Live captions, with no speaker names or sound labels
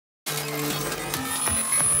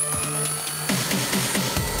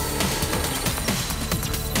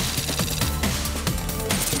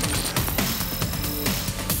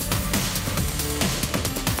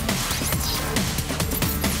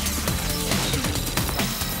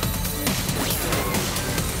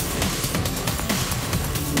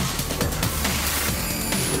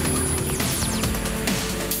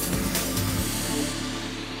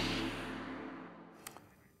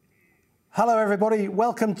Hello everybody,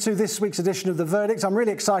 welcome to this week's edition of The Verdict. I'm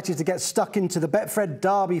really excited to get stuck into the Betfred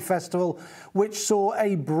Derby Festival, which saw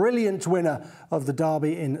a brilliant winner of the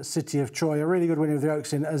Derby in City of Troy, a really good winner of the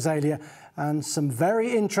Oaks in Ezeliya, and some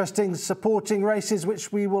very interesting supporting races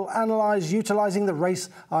which we will analyse utilising the Race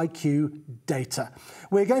IQ data.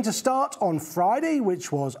 We're going to start on Friday,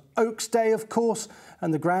 which was Oaks Day of course,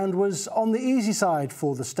 and the ground was on the easy side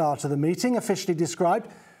for the start of the meeting, officially described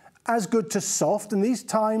as good to soft, and these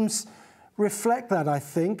times reflect that, I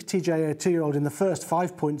think. TJ, a 2-year-old in the first,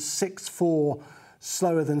 5.64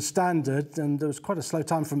 slower than standard, and there was quite a slow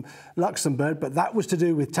time from Luxembourg, but that was to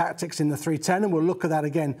do with tactics in the 310, and we'll look at that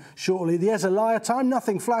again shortly. The Ezeliya time,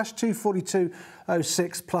 nothing flash,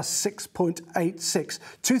 2:42.06 plus 6.86.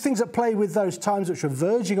 Two things at play with those times which were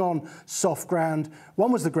verging on soft ground.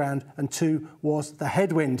 One was the ground, and two was the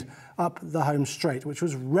headwind up the home straight, which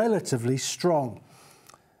was relatively strong.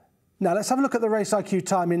 Now, let's have a look at the Race IQ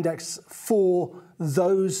time index for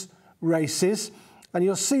those races. And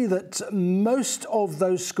you'll see that most of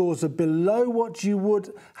those scores are below what you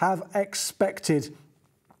would have expected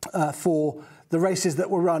for the races that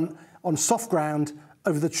were run on soft ground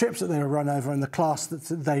over the trips that they were run over and the class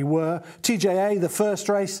that they were. TJA, the first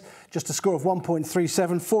race, just a score of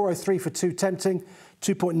 1.37, 4:03 for Too Tempting,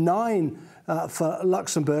 2.9 for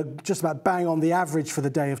Luxembourg, just about bang on the average for the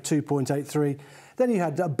day of 2.83. Then you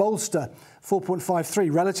had Bolster,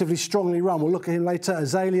 4.53, relatively strongly run. We'll look at him later.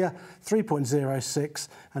 Ezeliya, 3.06.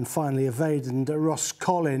 And finally, Evade and Ross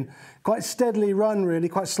Collin. Quite steadily run, really.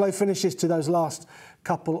 Quite slow finishes to those last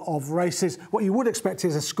couple of races. What you would expect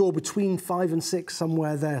is a score between 5 and 6,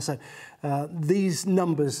 somewhere there. So these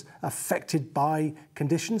numbers affected by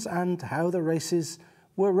conditions and how the races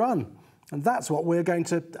were run. And that's what we're going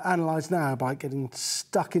to analyse now by getting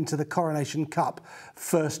stuck into the Coronation Cup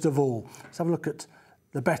first of all. Let's have a look at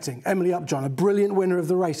the betting. Emily Upjohn, a brilliant winner of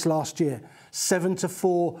the race last year,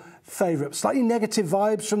 7-4 favourite. Slightly negative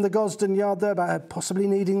vibes from the Gosden yard there about her possibly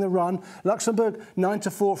needing the run. Luxembourg,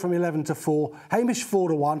 9-4 from 11-4. Hamish,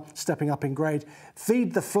 4-1, stepping up in grade.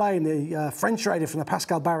 Feed the Flame, the French raider from the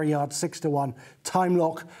Pascal Barry yard, 6-1. Time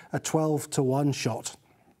Lock, a 12-1 shot.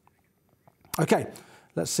 OK.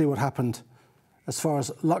 Let's see what happened as far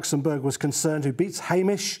as Luxembourg was concerned, who beats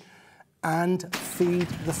Hamish and Feed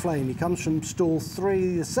the Flame. He comes from stall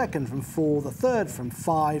 3, the second from 4, the third from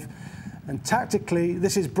 5. And tactically,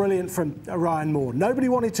 this is brilliant from Ryan Moore. Nobody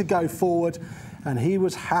wanted to go forward, and he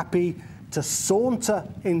was happy to saunter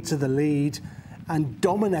into the lead and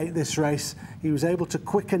dominate this race. He was able to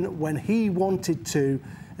quicken when he wanted to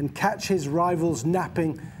and catch his rivals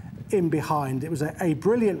napping in behind. It was a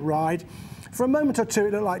brilliant ride. For a moment or two,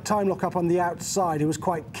 it looked like Time Lock up on the outside, who was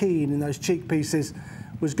quite keen in those cheek pieces,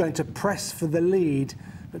 was going to press for the lead.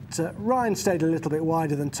 But Ryan stayed a little bit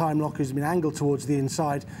wider than Time Lock, who's been angled towards the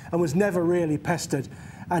inside and was never really pestered.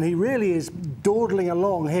 And he really is dawdling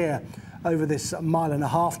along here over this 1.5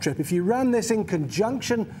 mile trip. If you ran this in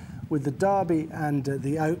conjunction with the Derby and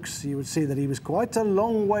the Oaks, you would see that he was quite a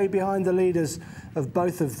long way behind the leaders of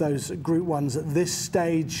both of those Group 1s at this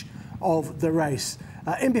stage of the race.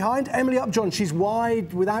 In behind, Emily Upjohn, she's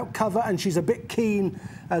wide without cover and she's a bit keen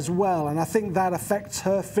as well, and I think that affects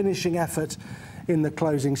her finishing effort in the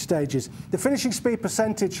closing stages. The finishing speed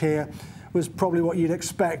percentage here was probably what you'd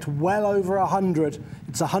expect, well over 100.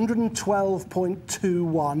 It's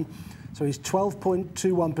 112.21, so he's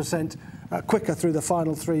 12.21% quicker through the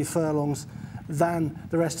final 3 furlongs than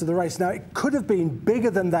the rest of the race. Now, it could have been bigger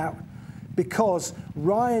than that because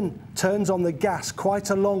Ryan turns on the gas quite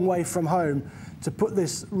a long way from home to put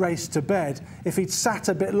this race to bed. If he'd sat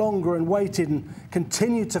a bit longer and waited and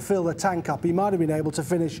continued to fill the tank up, he might have been able to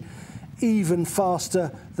finish even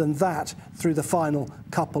faster than that through the final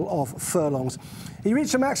couple of furlongs. He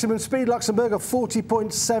reached a maximum speed, Luxembourg, of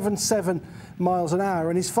 40.77 miles an hour,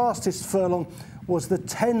 and his fastest furlong was the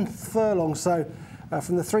 10th furlong, so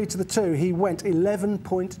from the 3 to the 2, he went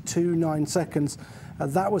 11.29 seconds.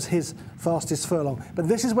 That was his fastest furlong. But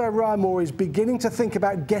this is where Ryan Moore is beginning to think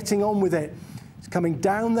about getting on with it. He's coming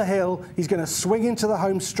down the hill, he's going to swing into the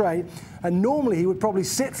home straight, and normally he would probably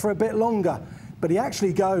sit for a bit longer, but he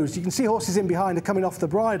actually goes. You can see horses in behind are coming off the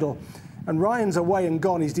bridle, and Ryan's away and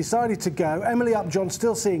gone. He's decided to go. Emily Upjohn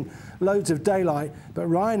still seeing loads of daylight, but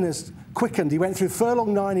Ryan has quickened. He went through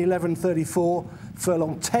furlong 9, 11.34,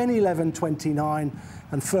 furlong 10, 11.29,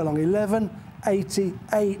 and furlong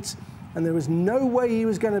 11.88. And there was no way he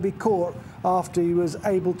was going to be caught after he was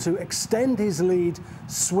able to extend his lead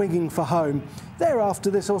swinging for home.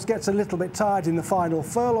 Thereafter, this horse gets a little bit tired in the final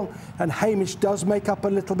furlong, and Hamish does make up a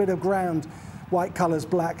little bit of ground. white colours,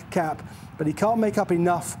 black cap, but he can't make up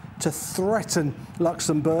enough to threaten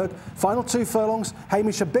Luxembourg. Final 2 furlongs,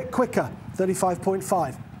 Hamish a bit quicker,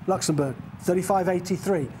 35.5. Luxembourg,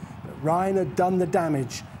 35.83. But Ryan had done the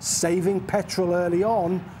damage, saving petrol early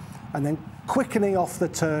on and then quickening off the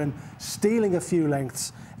turn, stealing a few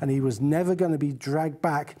lengths, and he was never going to be dragged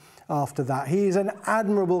back after that. He is an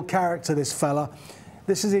admirable character, this fella.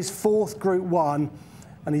 This is his 4th Group 1,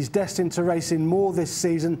 and he's destined to race in more this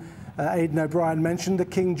season. Aidan O'Brien mentioned the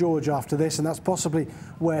King George after this, and that's possibly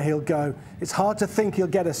where he'll go. It's hard to think he'll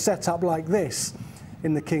get a setup like this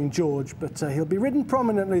in the King George, but he'll be ridden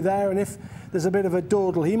prominently there, and if there's a bit of a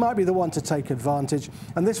dawdle, he might be the one to take advantage.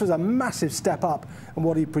 And this was a massive step up on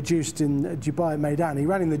what he produced in Dubai Meydan. He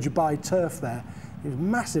ran in the Dubai turf there. It was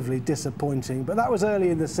massively disappointing, but that was early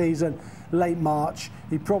in the season, late March.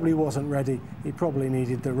 He probably wasn't ready. He probably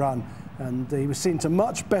needed the run, and he was seen to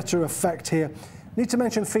much better effect here. Need to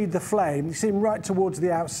mention Feed the Flame. You see him right towards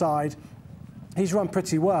the outside. He's run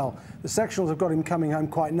pretty well. The sectionals have got him coming home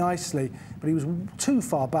quite nicely, but he was too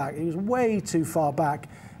far back. He was way too far back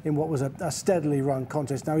in what was a steadily run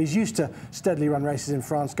contest. Now, he's used to steadily run races in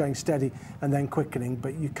France, going steady and then quickening,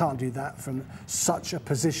 but you can't do that from such a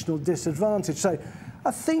positional disadvantage. So I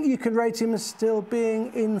think you can rate him as still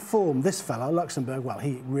being in form. This fella, Luxembourg, well,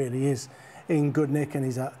 he really is in good nick, and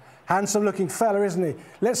he's a handsome-looking fella, isn't he?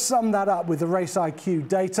 Let's sum that up with the Race IQ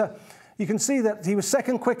data. You can see that he was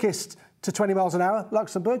second quickest to 20 miles an hour.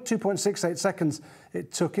 Luxembourg, 2.68 seconds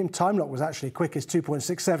it took him. Time Lock was actually quickest,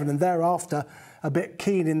 2.67, and thereafter a bit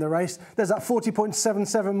keen in the race. There's that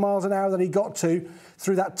 40.77 miles an hour that he got to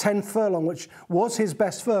through that 10th furlong, which was his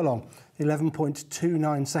best furlong.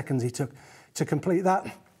 11.29 seconds he took to complete that.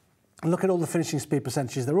 And look at all the finishing speed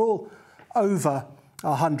percentages. They're all over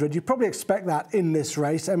 100. You probably expect that in this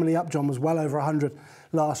race. Emily Upjohn was well over 100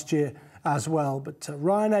 last year as well, but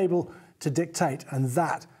Ryan able to dictate, and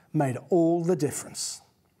that made all the difference.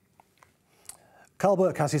 Carl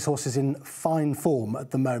Burke has his horses in fine form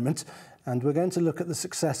at the moment, and we're going to look at the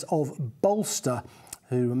success of Bolster,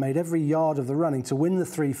 who made every yard of the running to win the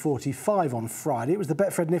 3:45 on Friday. It was the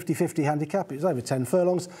Betfred Nifty 50 handicap. It was over 10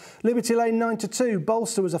 furlongs. Liberty Lane 9-2.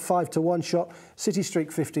 Bolster was a 5-1 shot. City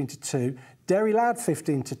Streak 15-2. Derry Lad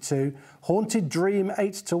 15-2. Haunted Dream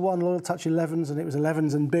 8-1. Loyal Touch 11s, and it was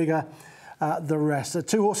 11s and bigger. The rest.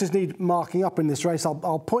 2 horses need marking up in this race.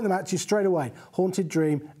 I'll point them out to you straight away. Haunted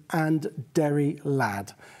Dream and Derry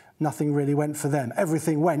Lad. Nothing really went for them.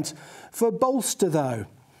 Everything went for Bolster, though.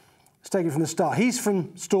 Let's take it from the start. He's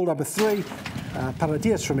from stall number 3.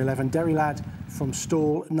 Paradias from 11. Derry Lad from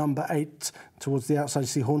stall number 8. Towards the outside, you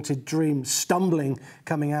see Haunted Dream stumbling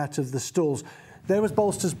coming out of the stalls. There was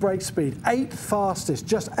Bolster's break speed. 8th fastest,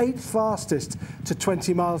 just 8th fastest to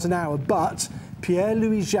 20 miles an hour. But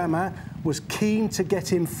Pierre-Louis Jamin was keen to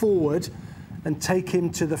get him forward and take him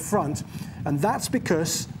to the front. And that's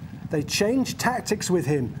because they changed tactics with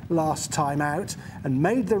him last time out and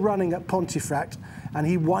made the running at Pontefract, and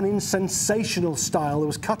he won in sensational style. There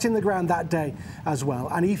was cut in the ground that day as well,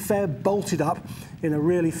 and he fair bolted up in a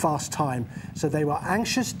really fast time. So they were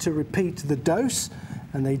anxious to repeat the dose,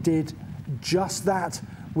 and they did just that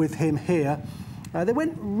with him here. They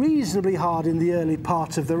went reasonably hard in the early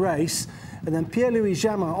part of the race, and then Pierre-Louis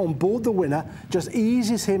Jamin on board the winner just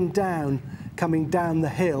eases him down coming down the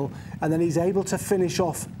hill, and then he's able to finish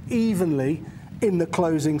off evenly in the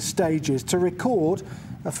closing stages to record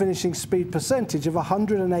a finishing speed percentage of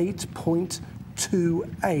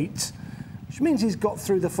 108.28, which means he's got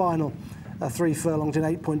through the final 3 furlongs in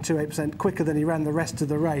 8.28% quicker than he ran the rest of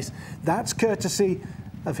the race. That's courtesy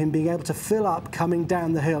of him being able to fill up coming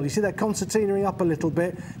down the hill. You see they're concertinaing up a little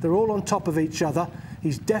bit. They're all on top of each other.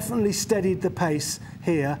 He's definitely steadied the pace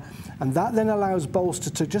here, and that then allows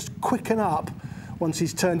Bolster to just quicken up once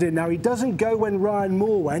he's turned in. Now, he doesn't go when Ryan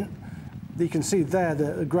Moore went. You can see there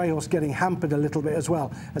the grey horse getting hampered a little bit as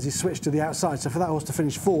well as he switched to the outside. So for that horse to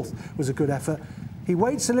finish 4th was a good effort. He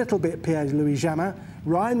waits a little bit, Pierre-Louis Jamin.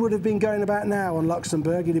 Ryan would have been going about now on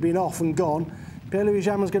Luxembourg. He'd have been off and gone. Pierre-Louis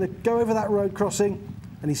Jamin's going to go over that road crossing,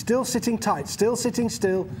 and he's still sitting tight, still sitting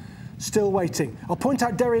still, still waiting. I'll point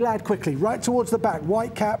out Derry Lad quickly, right towards the back.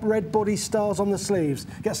 White cap, red body, stars on the sleeves.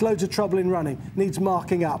 Gets loads of trouble in running, needs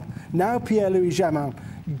marking up. Now Pierre-Louis Jamin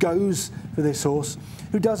goes for this horse,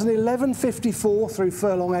 who does an 11.54 through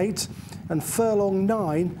furlong 8 and furlong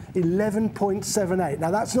 9, 11.78.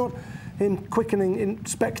 Now that's not him quickening in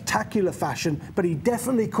spectacular fashion, but he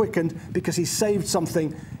definitely quickened because he saved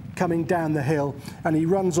something coming down the hill, and he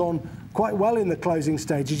runs on quite well in the closing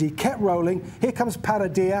stages. He kept rolling. Here comes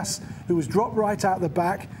Paradias, who was dropped right out the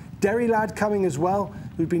back. Derry Lad coming as well,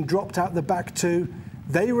 who'd been dropped out the back too.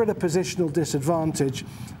 They were at a positional disadvantage,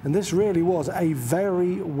 and this really was a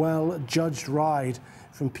very well judged ride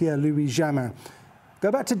from Pierre-Louis Jamin.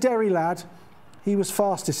 Go back to Derry Lad. He was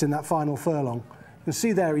fastest in that final furlong. You can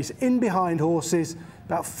see there he's in behind horses,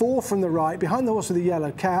 about 4 from the right, behind the horse with the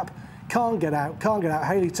yellow cap. Can't get out, can't get out.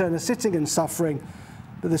 Hayley Turner sitting and suffering,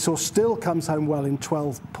 but this horse still comes home well in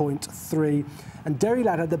 12.3. And Derry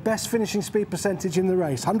Lad had the best finishing speed percentage in the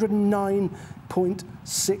race,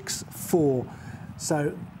 109.64.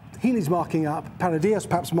 So he needs marking up. Paradillos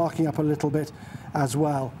perhaps marking up a little bit as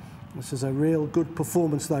well. This is a real good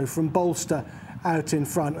performance though from Bolster out in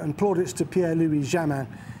front, and plaudits to Pierre-Louis Jamin,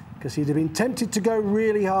 because he'd have been tempted to go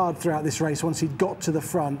really hard throughout this race once he'd got to the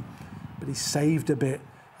front, but he saved a bit,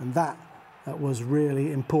 and that was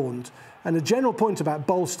really important. And the general point about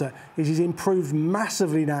Bolster is he's improved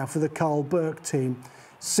massively now for the Carl Burke team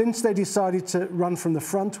since they decided to run from the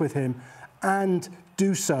front with him and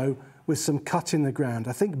do so with some cut in the ground.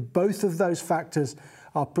 I think both of those factors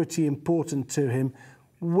are pretty important to him.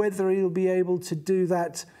 Whether he'll be able to do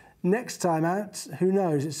that next time out, who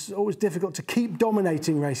knows? It's always difficult to keep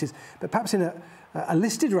dominating races, but perhaps in a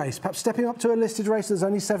listed race, perhaps stepping up to a listed race, there's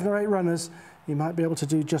only 7 or 8 runners, he might be able to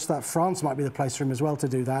do just that. France might be the place for him as well to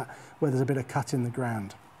do that, where there's a bit of cut in the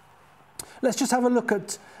ground. Let's just have a look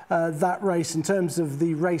at that race in terms of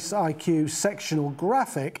the Race IQ sectional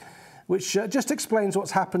graphic, which just explains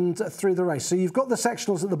what's happened through the race. So you've got the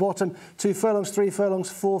sectionals at the bottom, 2 furlongs, 3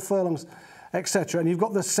 furlongs, 4 furlongs, etc. And you've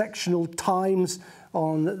got the sectional times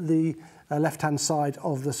on the left-hand side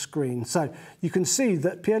of the screen. So you can see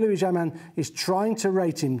that Pierre-Louis Jamin is trying to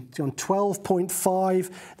rate him. He's on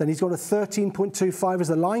 12.5, then he's got a 13.25. As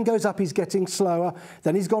the line goes up, he's getting slower.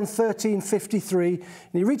 Then he's gone 13.53, and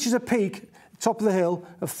he reaches a peak, top of the hill,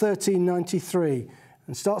 of 13.93.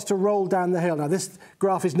 And starts to roll down the hill. Now, this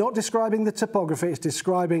graph is not describing the topography, it's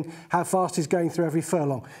describing how fast he's going through every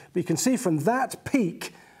furlong. But you can see from that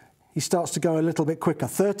peak, he starts to go a little bit quicker.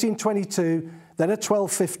 13.22, then a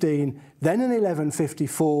 12.15, then an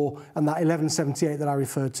 11.54, and that 11.78 that I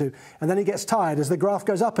referred to. And then he gets tired as the graph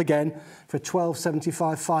goes up again for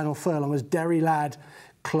 12.75 final furlong as Derry Lad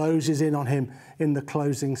closes in on him in the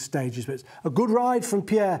closing stages. But it's a good ride from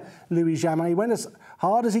Pierre-Louis Jamin. He went as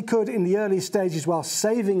hard as he could in the early stages while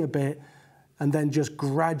saving a bit, and then just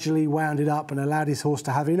gradually wound it up and allowed his horse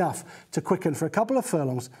to have enough to quicken for a couple of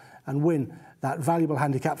furlongs and win that valuable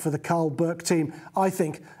handicap for the Carl Burke team. I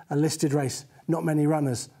think a listed race, not many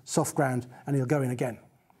runners, soft ground, and he'll go in again.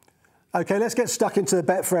 OK, let's get stuck into the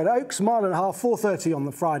Betfred Oaks. Mile and a half, 4:30 on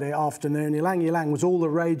the Friday afternoon. Ylang was all the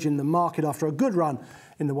rage in the market after a good run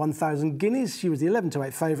in the 1,000 guineas. She was the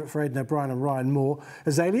 11-8 favourite for Aidan O'Brien and Ryan Moore.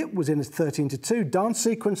 Ezeliya was in as 13-2. Dance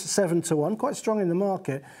Sequence 7-1, quite strong in the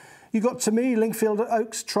market. You got to me, Lingfield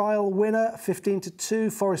Oaks trial winner,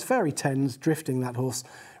 15-2. Forest Fairy 10s, drifting that horse.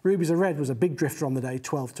 Rubies of Red was a big drifter on the day,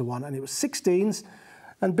 12-1, and it was 16s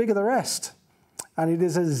and bigger the rest. And it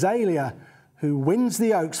is Ezeliya who wins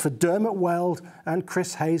the Oaks for Dermot Weld and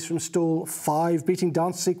Chris Hayes from stall 5, beating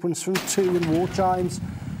Dance Sequence from 2 and War Chimes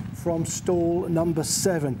from stall number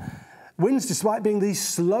 7. Wins despite being the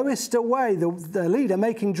slowest away. The leader,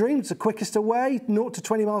 Making Dreams, the quickest away, 0 to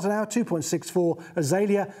 20 miles an hour, 2.64.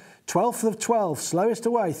 Ezeliya, 12th of 12, slowest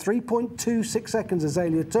away, 3.26 seconds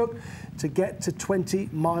Ezeliya took to get to 20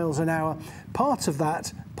 miles an hour. Part of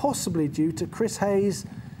that possibly due to Chris Hayes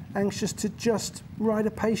anxious to just ride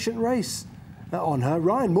a patient race on her.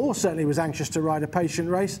 Ryan Moore certainly was anxious to ride a patient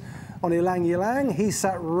race on Ylang. He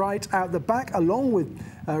sat right out the back along with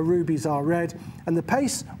Rubies Are Red, and the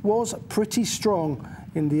pace was pretty strong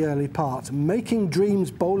in the early part. Making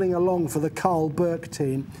Dreams bowling along for the Carl Burke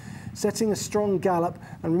team, setting a strong gallop,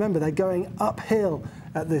 and remember they're going uphill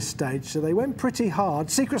at this stage, so they went pretty hard.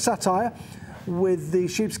 Secret Satire with the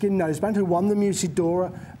sheepskin noseband, who won the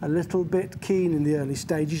Musidora, a little bit keen in the early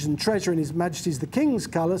stages, and Treasure in His Majesty's the King's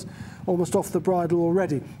colours, almost off the bridle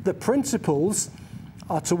already. The Principals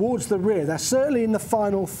are towards the rear. They're certainly in the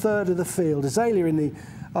final third of the field. Ezeliya in the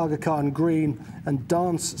Aga Khan green and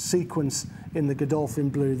Dance Sequence in the Godolphin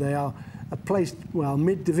blue. They are placed, well,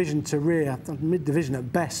 mid-division to rear, mid-division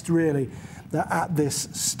at best, really, at this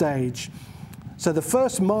stage. So the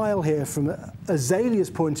first mile here from Ezeliya's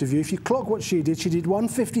point of view, if you clock what she did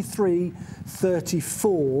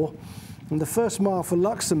 153.34. And the first mile for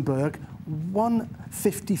Luxembourg,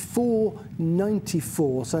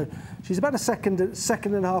 154.94. So she's about a second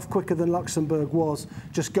and a half quicker than Luxembourg was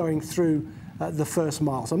just going through the first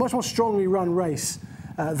mile. So a much more strongly run race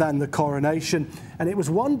than the Coronation. And it was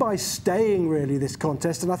won by staying, really, this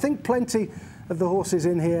contest. And I think plenty of the horses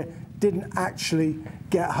in here didn't actually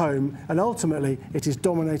get home. And ultimately, it is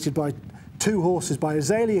dominated by 2 horses by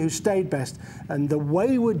Ezeliya, who stayed best, and the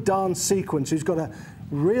Wayward Dance Sequence, who's got a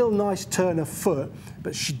real nice turn of foot,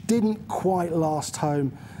 but she didn't quite last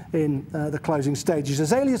home in the closing stages.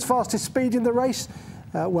 Ezeliya's fastest speed in the race,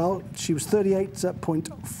 well, she was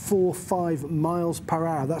 38.45 miles per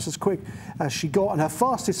hour. That's as quick as she got, and her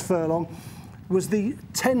fastest furlong was the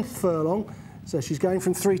 10th furlong. So she's going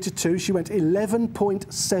from 3 to 2. She went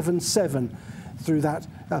 11.77 through that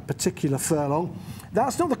particular furlong.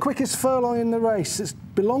 That's not the quickest furlong in the race. It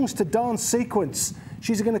belongs to Dance Sequence.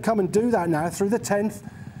 She's going to come and do that now through the 10th.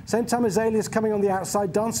 Same time Ezeliya's coming on the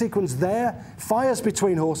outside. Dance Sequence there, fires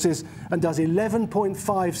between horses and does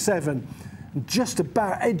 11.57. Just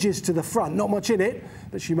about edges to the front. Not much in it,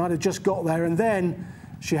 but she might have just got there. And then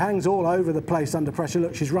she hangs all over the place under pressure.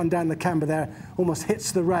 Look, she's run down the camber there, almost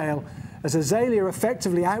hits the rail, as Ezeliya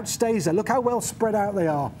effectively outstays her. Look how well spread out they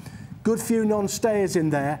are. Good few non-stayers in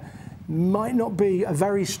there. Might not be a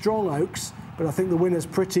very strong Oaks, but I think the winner's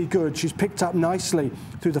pretty good. She's picked up nicely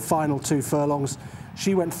through the final 2 furlongs.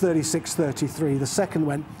 She went 36.33. The second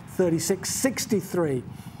went 36.63.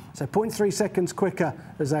 So 0.3 seconds quicker,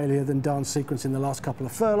 Ezeliya, than Dance Sequence in the last couple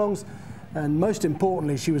of furlongs. And most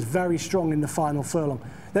importantly, she was very strong in the final furlong.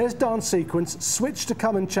 There's Dance Sequence, switched to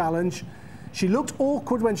come and challenge. She looked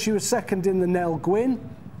awkward when she was second in the Nell Gwyn.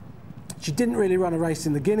 She didn't really run a race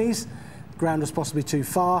in the Guineas. The ground was possibly too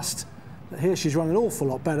fast. But here she's run an awful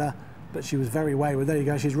lot better, but she was very wayward. There you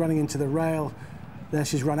go, she's running into the rail. There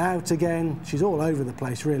she's run out again. She's all over the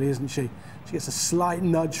place, really, isn't she? She gets a slight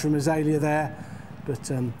nudge from Ezeliya there,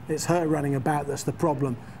 but it's her running about that's the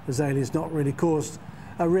problem. Ezeliya's not really caused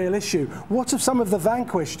a real issue. What of some of the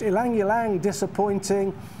vanquished? Ylang Ylang,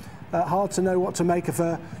 disappointing. Hard to know what to make of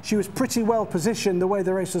her. She was pretty well positioned the way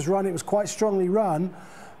the race was run. It was quite strongly run.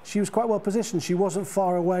 She was quite well positioned. She wasn't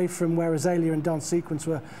far away from where Ezeliya and Dance Sequence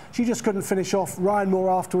were. She just couldn't finish off. Ryan Moore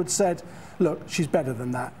afterwards said, look, she's better than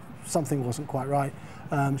that. Something wasn't quite right.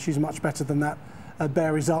 She's much better than that. A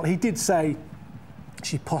bare result. He did say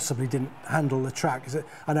she possibly didn't handle the track.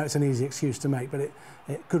 I know it's an easy excuse to make, but it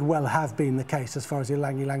could well have been the case as far as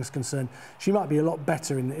Ylang Yalang's concerned. She might be a lot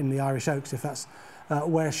better in the Irish Oaks if that's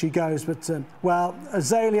where she goes. But, well,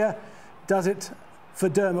 Ezeliya does it for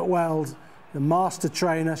Dermot Weld, the master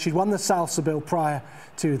trainer. She'd won the Salsabil prior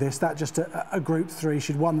to this. That just a Group 3.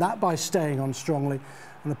 She'd won that by staying on strongly.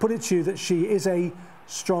 And I put it to you that she is a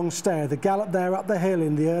strong stayer. The gallop there up the hill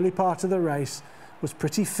in the early part of the race was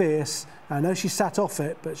pretty fierce. I know she sat off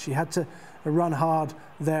it, but she had to run hard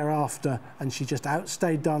thereafter, and she just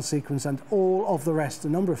outstayed Dance Sequence and all of the rest, a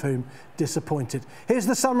number of whom disappointed. Here's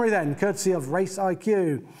the summary then, courtesy of Race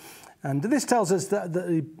IQ. And this tells us that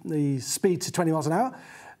the speed to 20 miles an hour,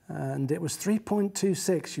 and it was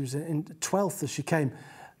 3.26. She was in 12th as she came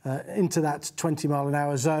into that 20 mile an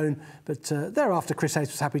hour zone, but thereafter Chris Hayes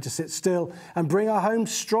was happy to sit still and bring her home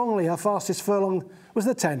strongly. Her fastest furlong was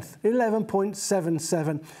the 10th,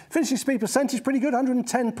 11.77. Finishing speed percentage pretty good,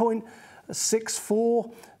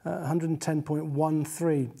 110.64,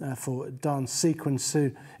 110.13 for Dance Sequence,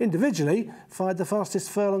 who individually fired the fastest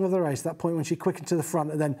furlong of the race. That point when she quickened to the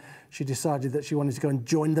front, and then she decided that she wanted to go and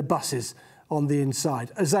join the buses on the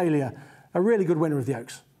inside. Ezeliya, a really good winner of the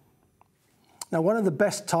Oaks. Now, one of the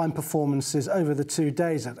best time performances over the 2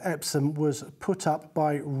 days at Epsom was put up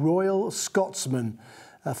by Royal Scotsman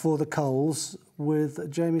for the Coles with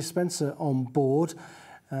Jamie Spencer on board.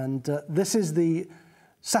 And this is the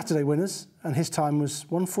Saturday winners, and his time was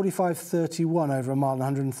 1:45.31 over a mile and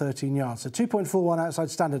 113 yards. So 2.41 outside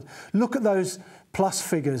standard. Look at those plus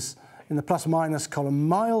figures in the plus-minus column.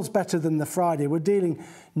 Miles better than the Friday. We're dealing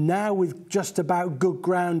now with just about good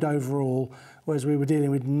ground overall, whereas we were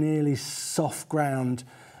dealing with nearly soft ground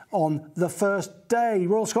on the first day.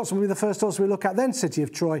 Royal Scotsman will be the first horse we look at, then City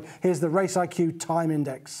of Troy. Here's the Race IQ time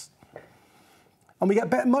index. And we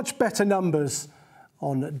get much better numbers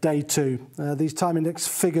on day 2. These time index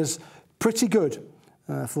figures pretty good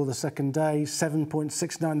for the second day.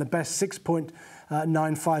 7.69 the best,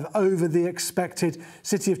 6.95 over the expected.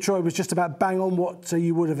 City of Troy was just about bang on what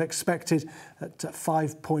you would have expected at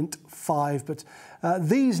 5.5. But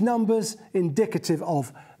these numbers indicative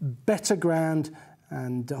of better ground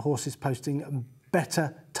and horses posting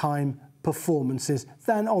better time performances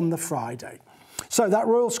than on the Friday. So that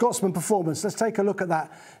Royal Scotsman performance, let's take a look at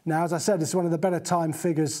that now. As I said, it's one of the better time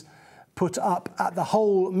figures put up at the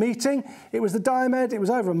whole meeting. It was the Diomed, it was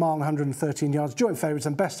over a mile and 113 yards. Joint favourites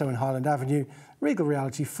and Besto and Highland Avenue. Regal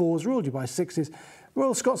Reality 4s, ruled you by 6s.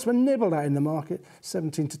 Royal Scotsman nibbled out in the market,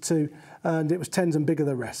 17-2, and it was 10s and bigger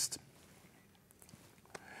the rest.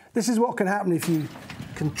 This is what can happen if you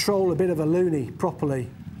control a bit of a loony properly,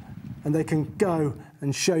 and they can go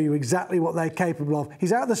and show you exactly what they're capable of.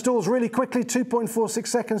 He's out of the stalls really quickly, 2.46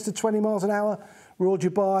 seconds to 20 miles an hour. Royal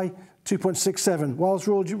Dubai, 2.67. Why was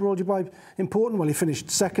Royal Dubai important? Well, he finished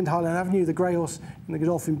second. Highland Avenue, the grey horse in the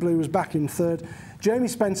Godolphin Blue, was back in third. Jamie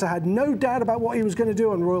Spencer had no doubt about what he was going to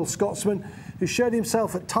do on Royal Scotsman, who showed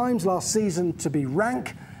himself at times last season to be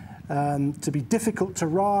rank, to be difficult to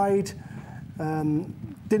ride,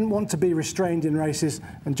 didn't want to be restrained in races,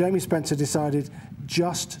 and Jamie Spencer decided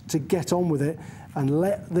just to get on with it and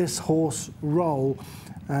let this horse roll.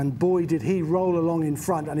 And boy, did he roll along in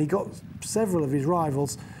front, and he got several of his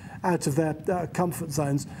rivals out of their comfort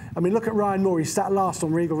zones. I mean, look at Ryan Moore. He sat last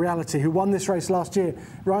on Regal Reality, who won this race last year.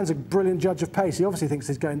 Ryan's a brilliant judge of pace. He obviously thinks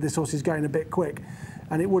this horse is going a bit quick,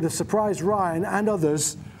 and it would have surprised Ryan and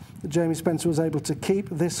others that Jamie Spencer was able to keep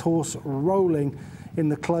this horse rolling in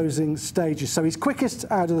the closing stages. So he's quickest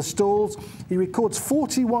out of the stalls. He records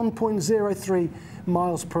 41.03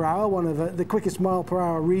 miles per hour, one of the quickest mile per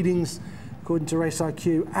hour readings according to Race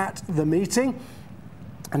IQ at the meeting.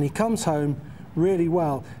 And he comes home really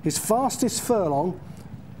well. His fastest furlong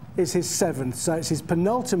is his 7th, so it's his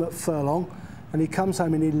penultimate furlong, and he comes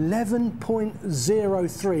home in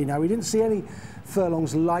 11.03. Now, we didn't see any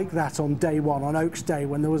furlongs like that on day one, on Oaks Day,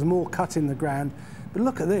 when there was more cut in the ground. But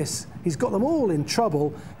look at this. He's got them all in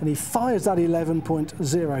trouble, and he fires that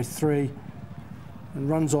 11.03 and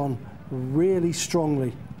runs on really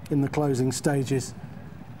strongly in the closing stages.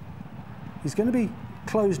 He's going to be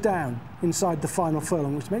closed down inside the final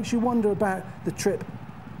furlong, which makes you wonder about the trip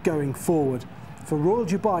going forward. For Royal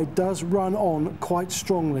Dubai does run on quite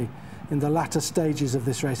strongly in the latter stages of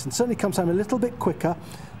this race, and certainly comes home a little bit quicker,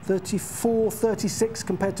 34.36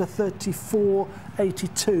 compared to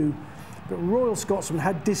 34.82. But Royal Scotsman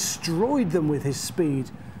had destroyed them with his speed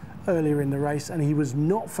earlier in the race, and he was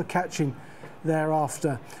not for catching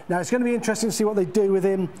thereafter. Now, it's going to be interesting to see what they do with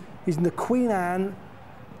him. He's in the Queen Anne,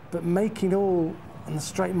 but making all on the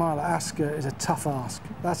straight mile at Ascot is a tough ask.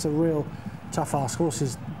 That's a real tough ask.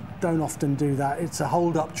 Horses don't often do that. It's a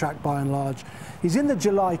hold-up track by and large. He's in the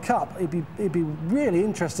July Cup. It'd be really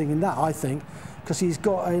interesting in that, I think, because he's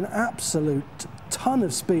got an absolute ton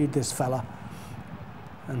of speed, this fella.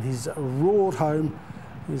 And he's roared home.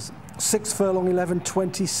 He's 6th furlong,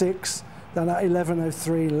 11.26, then at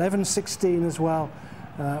 11.03, 11.16 as well.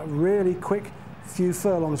 Really quick few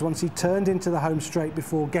furlongs once he turned into the home straight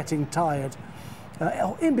before getting tired.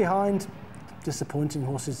 In behind, disappointing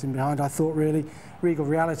horses in behind, I thought, really. Regal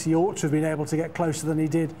Reality ought to have been able to get closer than he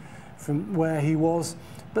did from where he was.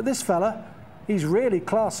 But this fella, he's really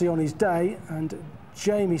classy on his day, and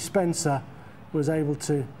Jamie Spencer was able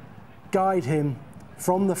to guide him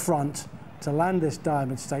from the front to land this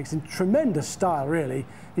Diamond Stakes in tremendous style, really.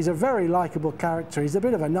 He's a very likeable character. He's a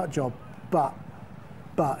bit of a nut job, but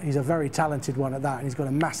he's a very talented one at that, and he's got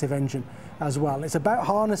a massive engine as well. It's about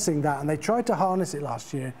harnessing that, and they tried to harness it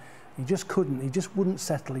last year. He just couldn't. He just wouldn't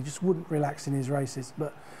settle. He just wouldn't relax in his races,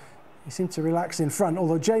 but he seemed to relax in front,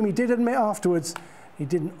 although Jamie did admit afterwards he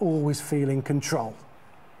didn't always feel in control.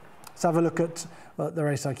 Let's have a look at the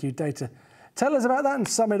Race IQ data. Tell us about that and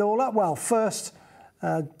sum it all up. Well, first,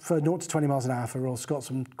 for 0 to 20 miles an hour for Royal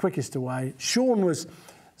Scotsman, quickest away. Sean was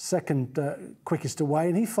second quickest away,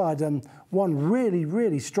 and he fired one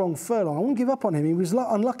really strong furlong. I wouldn't give up on him. He was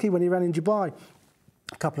unlucky when he ran in Dubai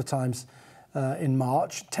a couple of times in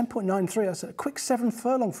March. 10.93, that's a quick 7th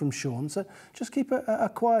furlong from Sean, so just keep a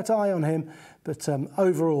quiet eye on him. But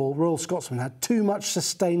overall, Royal Scotsman had too much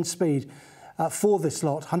sustained speed for this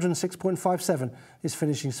lot. 106.57 is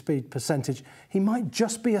finishing speed percentage. He might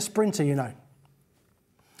just be a sprinter, you know.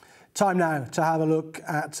 Time now to have a look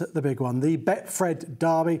at the big one, the Betfred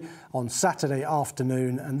Derby on Saturday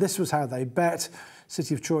afternoon. And this was how they bet.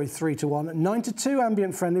 City of Troy 3 to 1, 9 to 2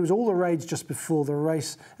 Ambient Friendly. It was all the rage just before the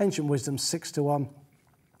race. Ancient Wisdom 6 to 1.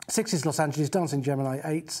 6s Los Angeles, Dancing Gemini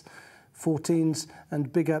 8s, 14s,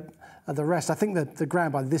 and bigger the rest. I think that the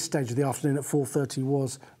ground by this stage of the afternoon at 4:30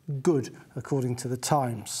 was good, according to the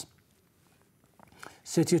Times.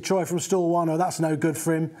 City of Troy from stall 1, oh, that's no good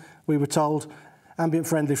for him, we were told. Ambient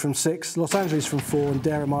Friendly from 6, Los Angeles from 4, and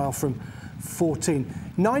Dare a Mile from 14.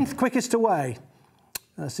 9th quickest away,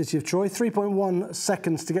 City of Troy, 3.1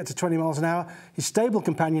 seconds to get to 20 miles an hour. His stable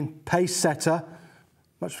companion, Pace Setter,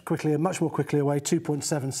 much more quickly away,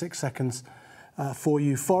 2.76 seconds for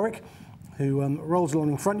Euphoric, who rolls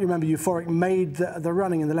along in front. You remember Euphoric made the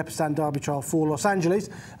running in the Leopardstown Derby trial for Los Angeles,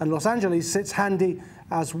 and Los Angeles sits handy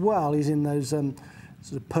as well. He's in those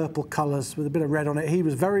sort of purple colours with a bit of red on it. He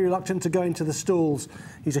was very reluctant to go into the stalls.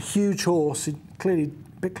 He's a huge horse. He's clearly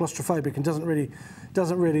a bit claustrophobic and doesn't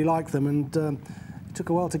really like them, and it took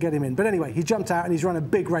a while to get him in. But anyway, he jumped out and he's run a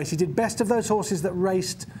big race. He did best of those horses that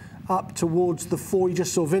raced up towards the 4. You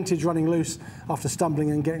just saw Vintage running loose after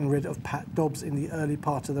stumbling and getting rid of Pat Dobbs in the early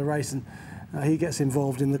part of the race, and he gets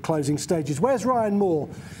involved in the closing stages. Where's Ryan Moore?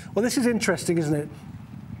 Well, this is interesting, isn't it?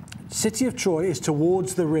 City of Troy is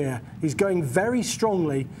towards the rear. He's going very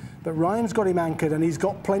strongly, but Ryan's got him anchored and he's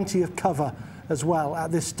got plenty of cover as well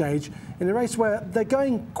at this stage in a race where they're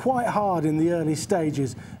going quite hard in the early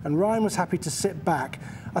stages, and Ryan was happy to sit back.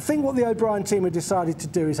 I think what the O'Brien team had decided to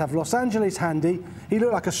do is have Los Angeles handy. He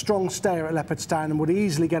looked like a strong stayer at Leopardstown and would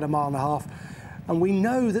easily get a mile and a half. And we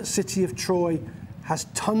know that City of Troy has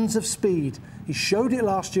tons of speed. He showed it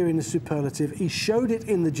last year in the Superlative. He showed it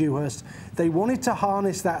in the Dewhurst. They wanted to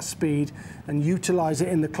harness that speed and utilise it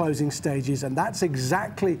in the closing stages, and that's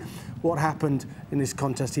exactly what happened in this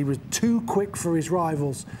contest. He was too quick for his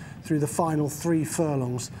rivals through the final 3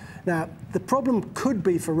 furlongs. Now, the problem could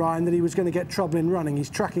be for Ryan that he was going to get trouble in running. He's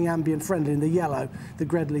tracking Ambient Friendly in the yellow, the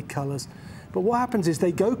Gredley colours. But what happens is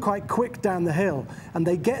they go quite quick down the hill and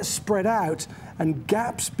they get spread out, and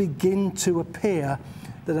gaps begin to appear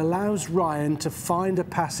that allows Ryan to find a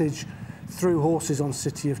passage through horses on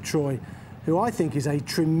City of Troy, who I think is a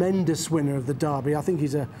tremendous winner of the Derby. I think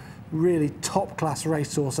he's a really top-class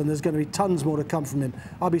racehorse, and there's going to be tons more to come from him.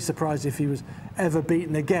 I'd be surprised if he was ever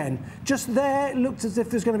beaten again. Just there, it looked as if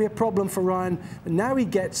there's going to be a problem for Ryan, but now he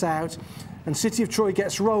gets out, and City of Troy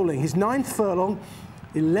gets rolling. His 9th furlong,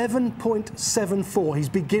 11.74. He's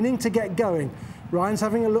beginning to get going. Ryan's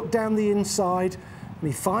having a look down the inside, and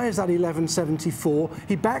he fires that 11.74.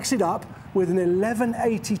 He backs it up with an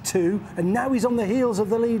 11.82, and now he's on the heels of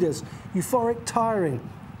the leaders. Euphoric Tiring.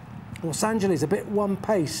 Los Angeles a bit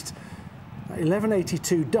one-paced.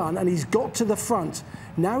 11.82 done, and he's got to the front.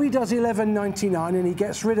 Now he does 11.99, and he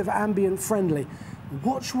gets rid of Ambient Friendly.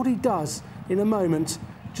 Watch what he does in a moment.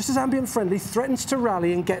 Just as Ambient Friendly threatens to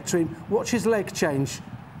rally and get to him, watch his leg change.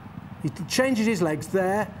 He changes his legs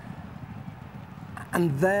there,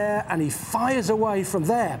 and he fires away from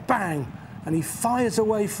there, bang, and he fires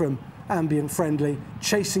away from Ambient Friendly,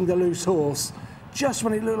 chasing the loose horse. Just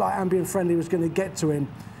when it looked like Ambient Friendly was going to get to him,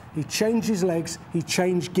 he changed his legs, he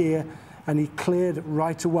changed gear, and he cleared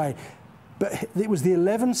right away. But it was the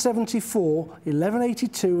 11.74,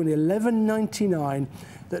 11.82 and 11.99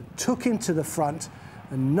 that took him to the front,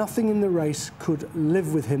 and nothing in the race could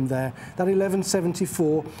live with him there. That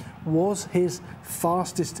 11.74 was his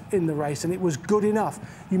fastest in the race, and it was good enough.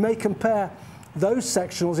 You may compare those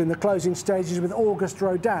sectionals in the closing stages with Auguste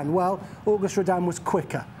Rodin. Well, Auguste Rodin was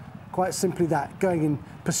quicker. Quite simply that, going in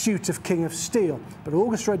pursuit of King of Steel. But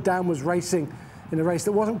Auguste Rodin was racing in a race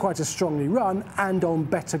that wasn't quite as strongly run and on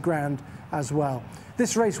better ground as well.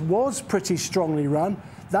 This race was pretty strongly run.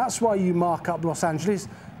 That's why you mark up Los Angeles.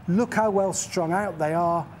 Look how well strung out they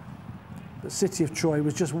are. But City of Troy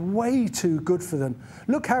was just way too good for them.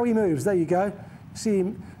 Look how he moves. There you go. See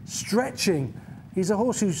him stretching. He's a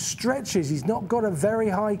horse who stretches. He's not got a very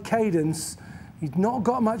high cadence. He's not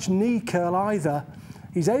got much knee curl either.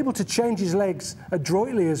 He's able to change his legs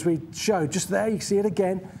adroitly, as we showed. Just there, you see it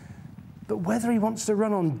again. But whether he wants to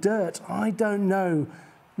run on dirt, I don't know,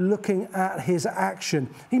 looking at his action.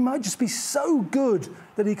 He might just be so good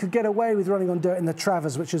that he could get away with running on dirt in the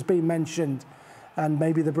Travers, which has been mentioned, and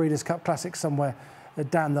maybe the Breeders' Cup Classic somewhere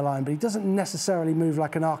down the line. But he doesn't necessarily move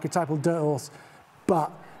like an archetypal dirt horse.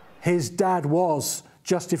 But his dad was,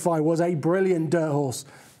 Justify was a brilliant dirt horse.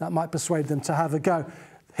 That might persuade them to have a go.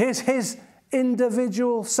 Here's his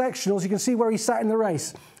individual sectionals. You can see where he sat in the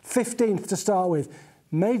race. 15th to start with.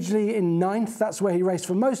 Majorly in 9th, that's where he raced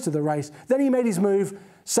for most of the race. Then he made his move,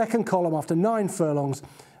 second column after 9 furlongs.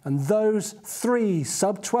 And those 3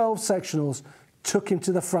 sub-12 sectionals took him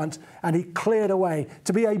to the front, and he cleared away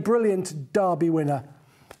to be a brilliant Derby winner.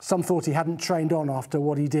 Some thought he hadn't trained on after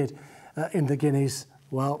what he did in the Guineas.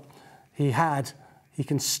 Well, he had. He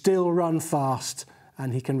can still run fast,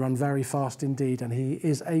 and he can run very fast indeed. And he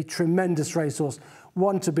is a tremendous racehorse,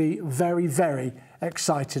 one to be very, very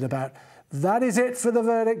excited about. That is it for the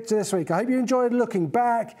verdict this week. I hope you enjoyed looking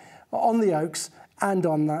back on the Oaks and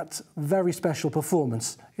on that very special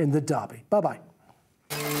performance in the Derby. Bye-bye.